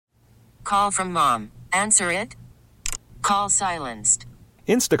Call from mom. Answer it. Call silenced.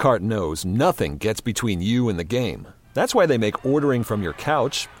 Instacart knows nothing gets between you and the game. That's why they make ordering from your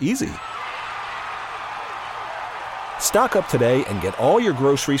couch easy. Stock up today and get all your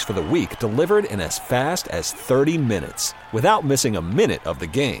groceries for the week delivered in as fast as 30 minutes without missing a minute of the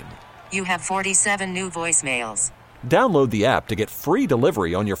game. You have 47 new voicemails. Download the app to get free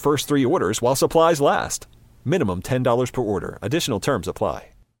delivery on your first 3 orders while supplies last. Minimum $10 per order. Additional terms apply.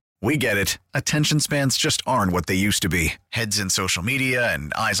 We get it. Attention spans just aren't what they used to be. Heads in social media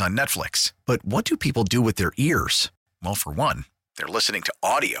and eyes on Netflix. But what do people do with their ears? Well, for one, they're listening to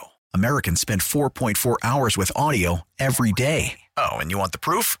audio. Americans spend 4.4 hours with audio every day. Oh, and you want the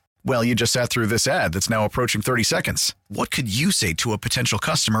proof? Well, you just sat through this ad that's now approaching 30 seconds. What could you say to a potential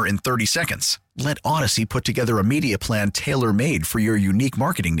customer in 30 seconds? Let Odyssey put together a media plan tailor-made for your unique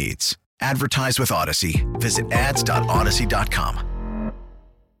marketing needs. Advertise with Odyssey. Visit ads.odyssey.com.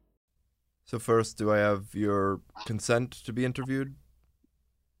 So first, do I have your consent to be interviewed?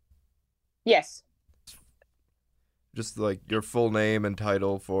 Yes. Just like your full name and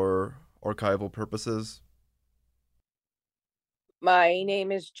title for archival purposes. My name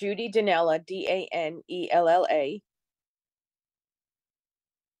is Judy Danella, Danella.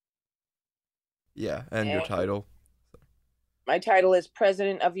 Yeah, and your title. My title is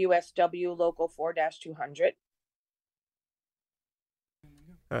President of USW Local 4-200.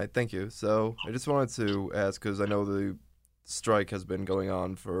 All right, thank you. So I just wanted to ask, because I know the strike has been going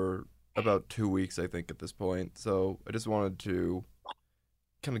on for about 2 weeks, I think, at this point. So I just wanted to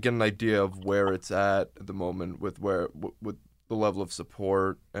kind of get an idea of where it's at the moment with with the level of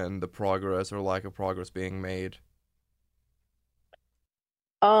support and the progress or lack of progress being made.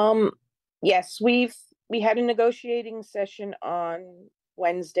 Yes, we had a negotiating session on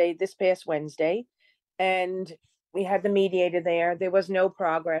Wednesday, this past Wednesday, and we had the mediator there. There was no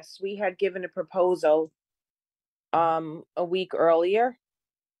progress. We had given a proposal a week earlier,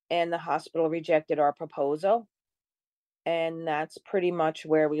 and the hospital rejected our proposal. And that's pretty much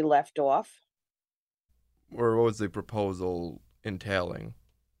where we left off. Or what was the proposal entailing?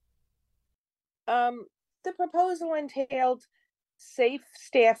 The proposal entailed safe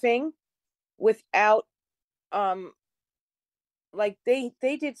staffing without like they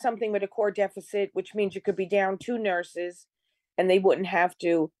did something with a core deficit, which means you could be down 2 nurses and they wouldn't have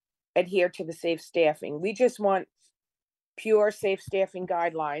to adhere to the safe staffing. We just want pure safe staffing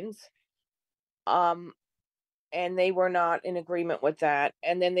guidelines. And they were not in agreement with that.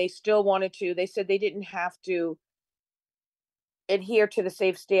 And then they still wanted to, they said they didn't have to adhere to the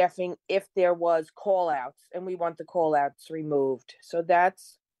safe staffing if there was call outs, and we want the call outs removed. So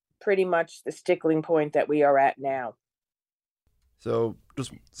that's pretty much the stickling point that we are at now. So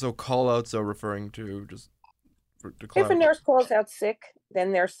call outs are referring to if a nurse calls out sick,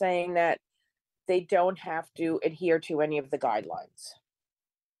 then they're saying that they don't have to adhere to any of the guidelines.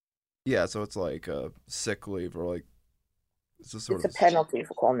 Yeah, so it's like a sick leave or like it's a penalty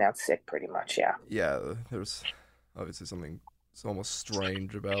for calling out sick, pretty much. Yeah. Yeah, there's obviously something almost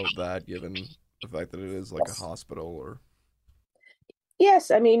strange about that, given the fact that it is like a hospital or. Yes,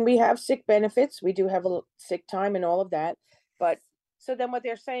 I mean we have sick benefits. We do have a sick time and all of that, but so then what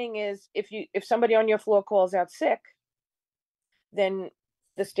they're saying is if somebody on your floor calls out sick, then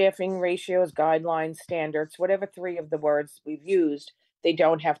the staffing ratios, guidelines, standards, whatever 3 of the words we've used, they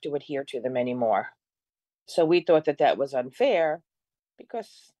don't have to adhere to them anymore. So we thought that was unfair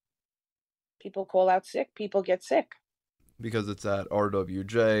because people call out sick, people get sick. Because it's at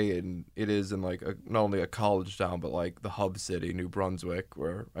RWJ and it is in like not only a college town, but like the hub city, New Brunswick,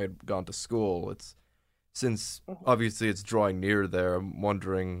 where I'd gone to school. Since obviously it's drawing near there, I'm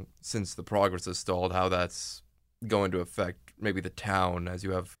wondering, since the progress has stalled, how that's going to affect maybe the town as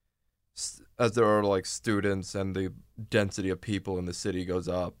there are like students and the density of people in the city goes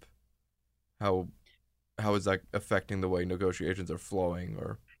up. How is that affecting the way negotiations are flowing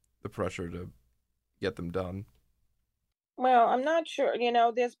or the pressure to get them done? Well, I'm not sure.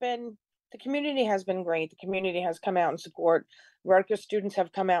 The community has been great. The community has come out and support. Rutgers students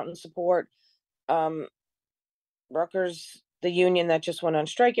have come out and support. Rutgers, the union that just went on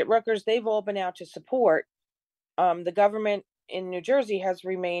strike at Rutgers, they've all been out to support. The government in New Jersey has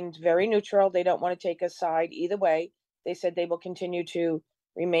remained very neutral. They don't want to take a side either way. They said they will continue to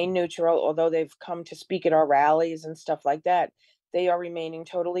remain neutral, although they've come to speak at our rallies and stuff like that. They are remaining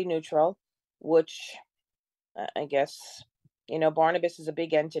totally neutral, which I guess, Barnabas is a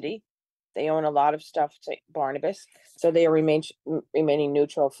big entity. They own a lot of stuff to Barnabas, so they are remaining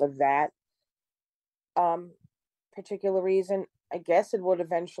neutral for that particular reason. I guess it would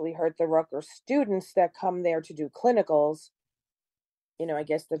eventually hurt the Rutgers students that come there to do clinicals I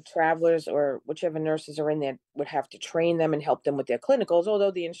guess the travelers or whichever nurses are in there would have to train them and help them with their clinicals,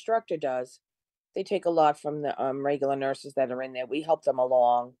 although the instructor does. They take a lot from the regular nurses that are in there. We help them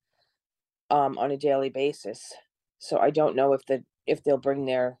along on a daily basis. So I don't know if they'll bring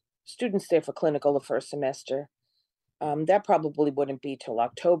their students there for clinical the first semester. That probably wouldn't be till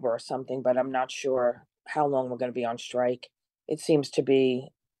October or something, but I'm not sure how long we're going to be on strike. It seems to be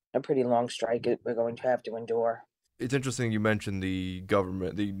a pretty long strike that we're going to have to endure. It's interesting you mentioned the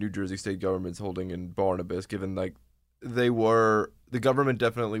government, the New Jersey state government's holding in Barnabas, given like the government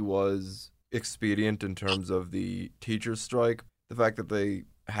definitely was expedient in terms of the teachers' strike. The fact that they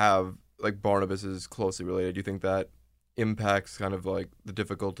have, like, Barnabas is closely related, do you think that impacts kind of like the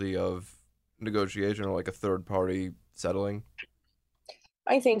difficulty of negotiation or like a third party settling?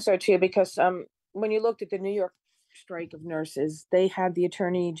 I think so too, because when you looked at the New York strike of nurses, they had the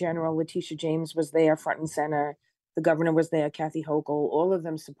Attorney General Letitia James was there front and center. The governor was there, Kathy Hochul. All of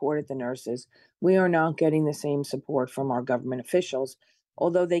them supported the nurses. We are not getting the same support from our government officials,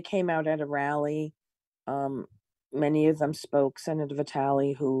 although they came out at a rally. Many of them spoke. Senator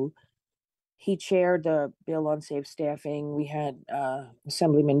Vitale, he chaired the bill on safe staffing. We had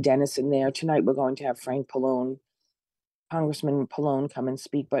Assemblyman Dennis in there. Tonight we're going to have Frank Pallone, Congressman Pallone come and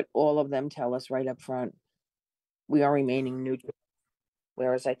speak, but all of them tell us right up front, we are remaining neutral.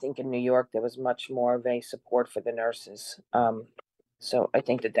 Whereas I think in New York, there was much more of a support for the nurses. So I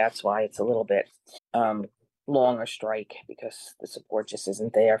think that's why it's a little bit longer strike, because the support just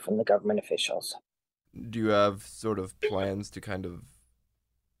isn't there from the government officials. Do you have sort of plans to kind of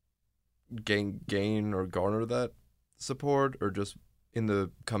gain or garner that support, or just in the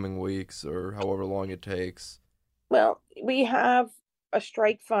coming weeks or however long it takes? Well, we have a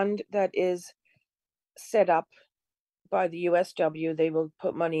strike fund that is set up by the USW. They will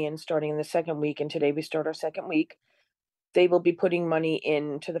put money in starting in the second week, and today we start our second week. They will be putting money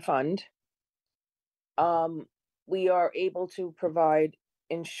into the fund. We are able to provide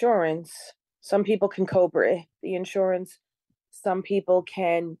insurance. Some people can COBRA the insurance. Some people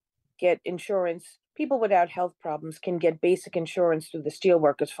can get insurance. People without health problems can get basic insurance through the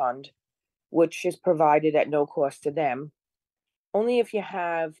Steelworkers Fund, which is provided at no cost to them. Only if you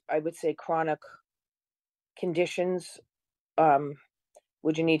have, I would say, chronic conditions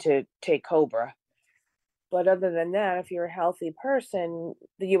would you need to take COBRA. But other than that, if you're a healthy person,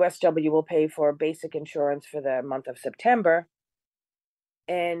 the USW will pay for basic insurance for the month of September.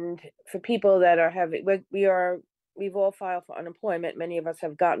 And for people that are having, we've all filed for unemployment. Many of us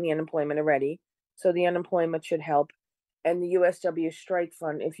have gotten the unemployment already. So the unemployment should help. And the USW strike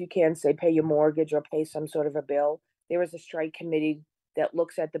fund, if you can say pay your mortgage or pay some sort of a bill, there is a strike committee that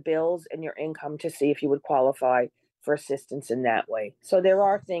looks at the bills and your income to see if you would qualify for assistance in that way. So there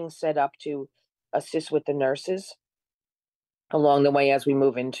are things set up to assist with the nurses along the way as we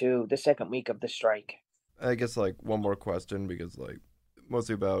move into the second week of the strike. I guess like one more question, because like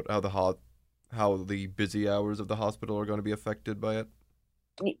mostly about how the busy hours of the hospital are going to be affected by it.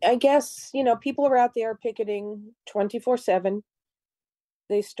 I guess, people are out there picketing 24/7.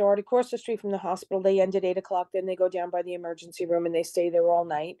 They start across the street from the hospital. They end at 8:00. Then they go down by the emergency room and they stay there all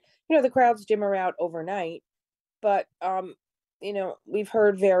night. The crowds dimmer out overnight, but we've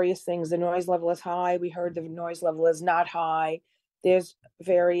heard various things. The noise level is high. We heard the noise level is not high. There's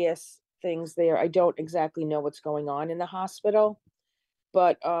various things there. I don't exactly know what's going on in the hospital,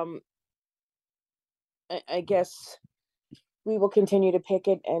 but I guess we will continue to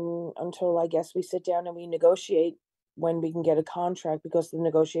picket and until I guess we sit down and we negotiate when we can get a contract, because the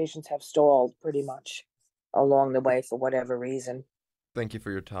negotiations have stalled pretty much along the way for whatever reason. Thank you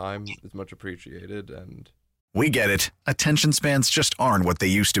for your time. It's much appreciated. And we get it. Attention spans just aren't what they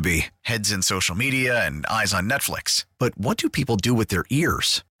used to be. Heads in social media and eyes on Netflix. But what do people do with their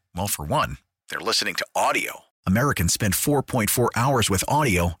ears? Well, for one, they're listening to audio. Americans spend 4.4 hours with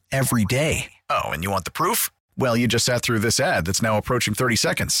audio every day. Oh, and you want the proof? Well, you just sat through this ad that's now approaching 30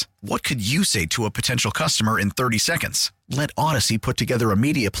 seconds. What could you say to a potential customer in 30 seconds? Let Odyssey put together a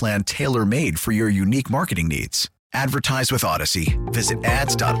media plan tailor-made for your unique marketing needs. Advertise with Odyssey. Visit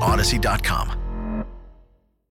ads.odyssey.com.